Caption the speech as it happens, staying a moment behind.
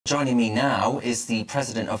Joining me now is the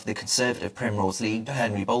president of the Conservative Primrose League,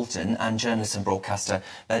 Henry Bolton, and journalist and broadcaster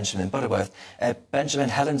Benjamin Butterworth. Benjamin,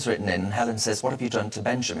 Helen's written in. Helen says, "What have you done to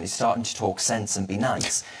Benjamin? He's starting to talk sense and be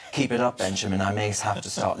nice. Keep it up, Benjamin. I may have to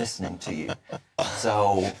start listening to you."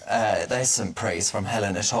 So there's some praise from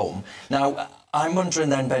Helen at home. Now, I'm wondering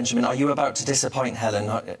then, Benjamin, are you about to disappoint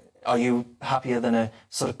Helen? Are you happier than a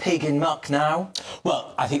sort of pig in muck now?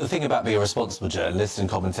 Well, I think the thing about being a responsible journalist and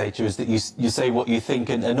commentator is that you say what you think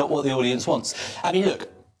and not what the audience wants. I mean,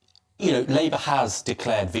 look, you know, Labour has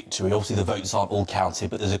declared victory. Obviously, the votes aren't all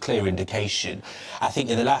counted, but there's a clear indication. I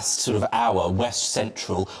think in the last sort of hour, West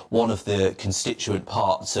Central, one of the constituent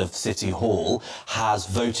parts of City Hall, has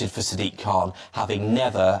voted for Sadiq Khan, having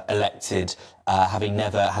never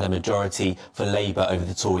had a majority for Labour over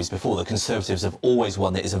the Tories before. The Conservatives have always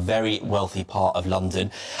won. It is a very wealthy part of London.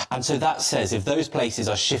 And so that says if those places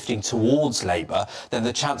are shifting towards Labour, then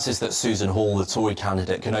the chances that Susan Hall, the Tory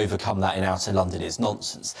candidate, can overcome that in outer London is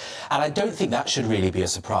nonsense. And I don't think that should really be a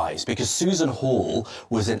surprise, because Susan Hall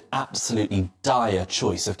was an absolutely dire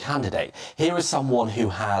choice of candidate. Here is someone who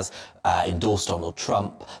has endorsed Donald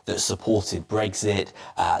Trump, that supported Brexit,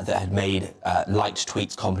 that had made liked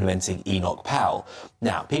tweets complimenting Enoch Powell.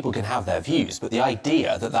 Now, people can have their views, but the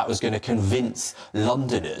idea that that was going to convince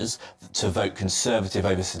Londoners to vote Conservative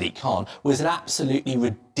over Sadiq Khan was an absolutely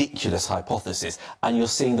ridiculous hypothesis, and you're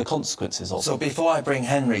seeing the consequences of it. So before I bring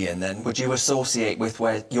Henry in then, would you associate with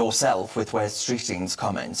yourself with Wes Streeting's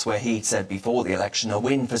comments, where he said before the election a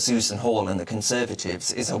win for Susan Hall and the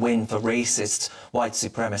Conservatives is a win for racists, white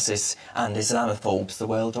supremacists and Islamophobes the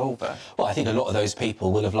world over? Well, I think a lot of those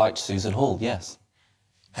people will have liked Susan Hall, yes.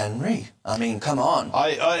 Henry, I mean, come on.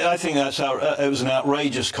 I think it was an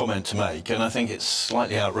outrageous comment to make, and I think it's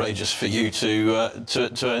slightly outrageous for you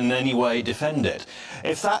to in any way defend it.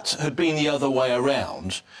 If that had been the other way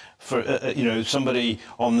around, for you know, somebody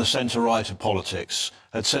on the centre-right of politics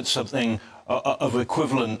had said something of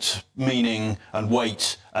equivalent meaning and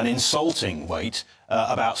weight, an insulting weight,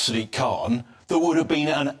 about Sadiq Khan, there would have been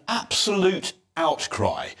an absolute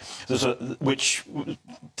outcry, which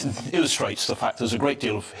illustrates the fact there's a great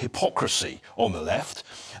deal of hypocrisy on the left.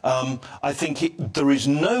 I think there is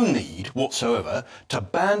no need whatsoever to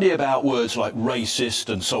bandy about words like racist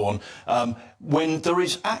and so on, when there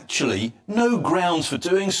is actually no grounds for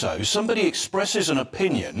doing so. Somebody expresses an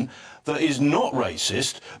opinion that is not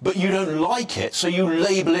racist, but you don't like it, so you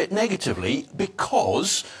label it negatively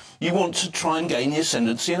because you want to try and gain the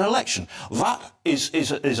ascendancy in an election. That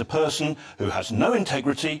is a person who has no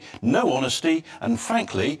integrity, no honesty, and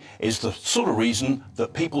frankly is the sort of reason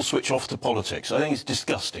that people switch off to politics. I think it's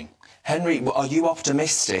disgusting. Henry, are you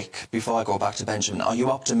optimistic, before I go back to Benjamin, are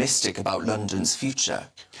you optimistic about London's future?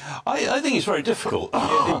 I think it's very difficult.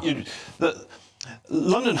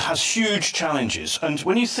 London has huge challenges, and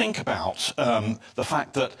when you think about the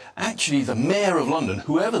fact that actually the Mayor of London,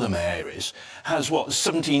 whoever the Mayor is, has what,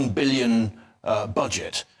 17 billion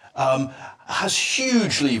budget, has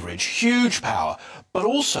huge leverage, huge power, but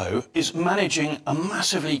also is managing a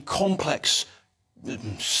massively complex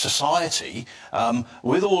society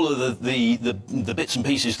with all of the bits and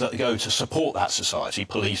pieces that go to support that society,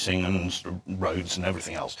 policing and roads and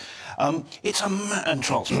everything else. And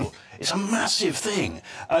transport. It's a massive thing,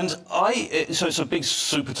 and so it's a big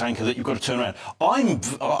super tanker that you've got to turn around.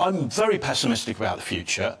 I'm very pessimistic about the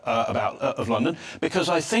future of London, because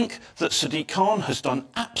I think that Sadiq Khan has done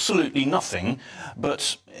absolutely nothing,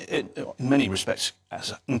 but in many respects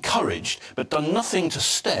has encouraged, but done nothing to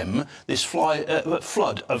stem this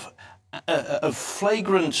flood of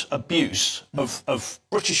flagrant abuse of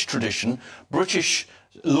British tradition, British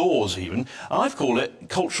laws even. I've called it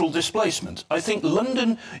cultural displacement. I think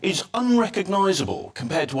London is unrecognisable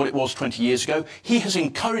compared to what it was 20 years ago. He has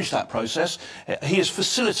encouraged that process, he has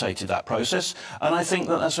facilitated that process, and I think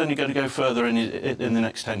that that's only going to go further in the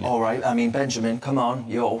next 10 years. All right, I mean, Benjamin, come on,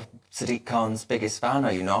 you're Sadiq Khan's biggest fan,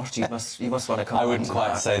 are you not? You must want to come. I wouldn't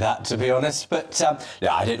quite say that, to be honest, but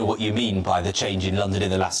yeah, I don't know what you mean by the change in London in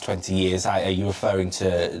the last 20 years. Are you referring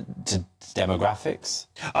to demographics?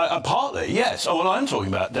 Partly, yes. Oh, well, I'm talking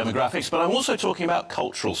about demographics, but I'm also talking about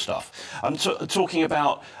cultural stuff. I'm talking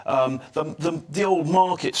about the old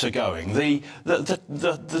markets are going. The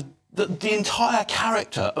entire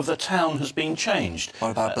character of the town has been changed.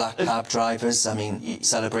 What about black cab drivers? I mean,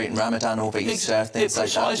 celebrating Ramadan over Easter, things like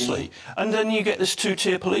that. Precisely. And then you get this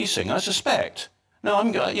two-tier policing. I suspect. No,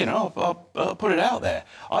 I'll put it out there.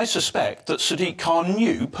 I suspect that Sadiq Khan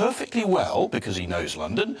knew perfectly well, because he knows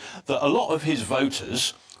London, that a lot of his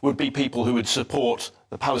voters would be people who would support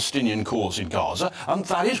the Palestinian cause in Gaza, and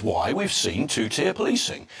that is why we've seen two-tier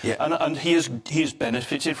policing. Yeah. And he has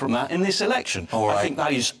benefited from that in this election. All right. I think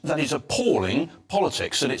that is appalling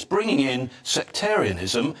politics, and it's bringing in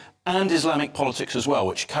sectarianism and Islamic politics as well,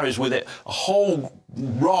 which carries with it a whole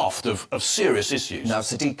raft of serious issues. Now,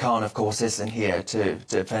 Sadiq Khan, of course, isn't here to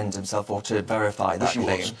defend himself or to verify that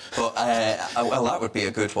claim. But well, that would be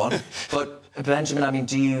a good one. But Benjamin, I mean,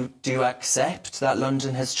 do you accept that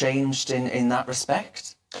London has changed in that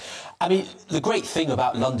respect? I mean, the great thing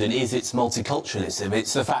about London is its multiculturalism.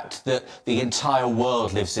 It's the fact that the entire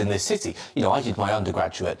world lives in this city. You know, I did my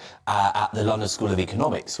undergraduate at the London School of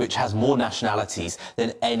Economics, which has more nationalities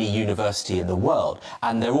than any university in the world,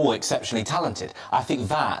 and they're all exceptionally talented. I think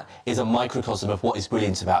that is a microcosm of what is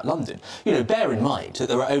brilliant about London. You know, bear in mind that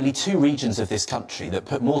there are only two regions of this country that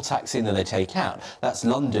put more tax in than they take out. That's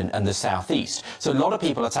London and the South East. So a lot of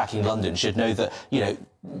people attacking London should know that, you know,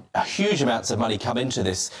 huge amounts of money come into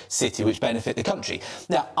this city which benefit the country.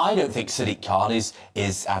 Now, I don't think Sadiq Khan is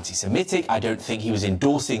anti-Semitic. I don't think he was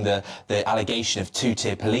endorsing the allegation of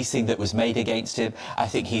two-tier policing that was made against him. I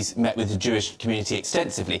think he's met with the Jewish community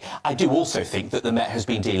extensively. I do also think that the Met has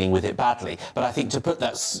been dealing with it badly. But I think to put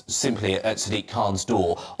that simply at Sadiq Khan's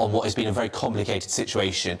door on what has been a very complicated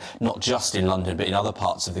situation, not just in London but in other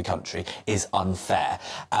parts of the country, is unfair.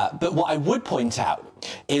 But what I would point out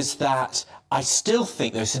is that I still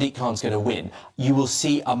think, though Sadiq Khan's going to win, you will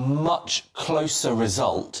see a much closer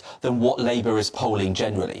result than what Labour is polling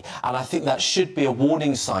generally. And I think that should be a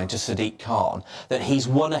warning sign to Sadiq Khan that he's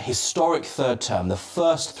won a historic third term, the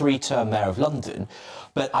first three-term Mayor of London.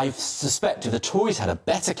 But I suspect if the Tories had a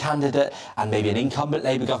better candidate and maybe an incumbent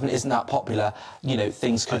Labour government isn't that popular, you know,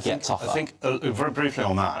 things could get tougher. I think, very briefly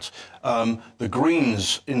on that, the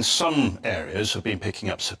Greens in some areas have been picking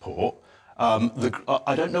up support.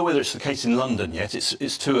 I don't know whether it's the case in London yet,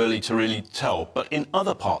 it's too early to really tell, but in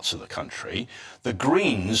other parts of the country, the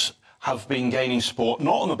Greens have been gaining support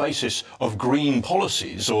not on the basis of Green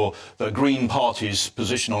policies or the Green Party's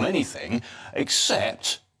position on anything,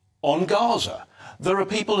 except on Gaza. There are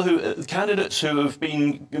people candidates who have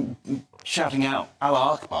been shouting out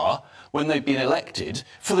Allah Akbar when they've been elected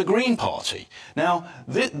for the Green Party. Now,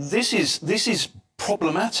 this is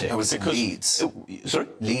problematic. It was in Leeds. Sorry?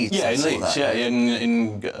 Leeds. Yeah, in Leeds. Yeah,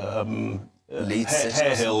 in Leeds,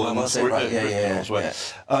 Hare Hill and right? Yeah.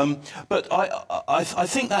 But I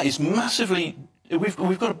think that is massively.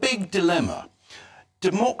 We've got a big dilemma.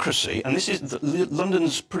 Democracy, and this is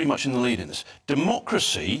London's pretty much in the lead in this.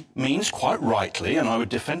 Democracy means, quite rightly, and I would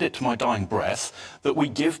defend it to my dying breath, that we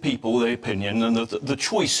give people the opinion and the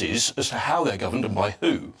choices as to how they're governed and by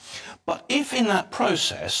who. But if in that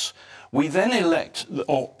process we then elect,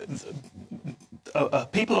 or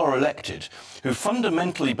people are elected who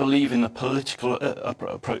fundamentally believe in the political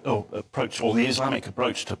approach or the Islamic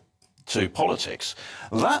approach to politics,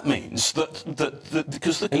 that means that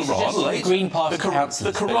because the Quran lays, the Green Party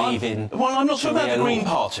councillors believe in. Well, I'm not talking about the Green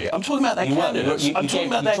Party. I'm talking about their candidates. I'm talking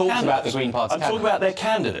about their candidates. I'm talking about their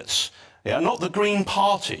candidates. Yeah, not the Green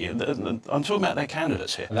Party. I'm talking about their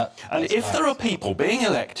candidates here. And if there are people being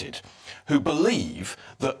elected who believe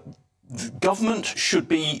that the government should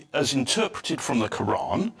be as interpreted from the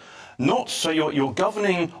Quran, not so you're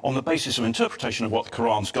governing on the basis of interpretation of what the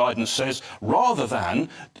Quran's guidance says, rather than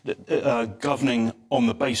governing on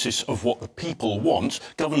the basis of what the people want,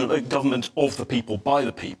 government of the people by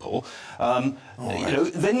the people. You know,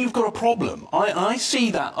 then you've got a problem. I see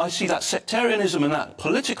that sectarianism and that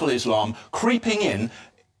political Islam creeping in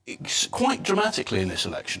quite dramatically in this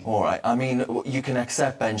election. All right. I mean, you can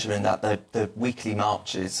accept, Benjamin, that the weekly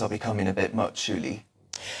marches are becoming a bit much, surely.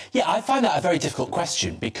 Yeah, I find that a very difficult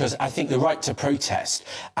question because I think the right to protest,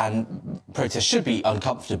 and protest should be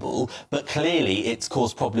uncomfortable, but clearly it's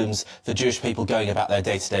caused problems for Jewish people going about their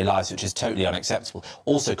day-to-day lives, which is totally unacceptable,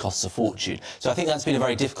 also costs a fortune. So I think that's been a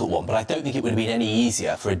very difficult one, but I don't think it would have been any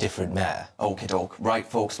easier for a different mayor. Okie doke. Right,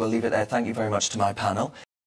 folks, we'll leave it there. Thank you very much to my panel.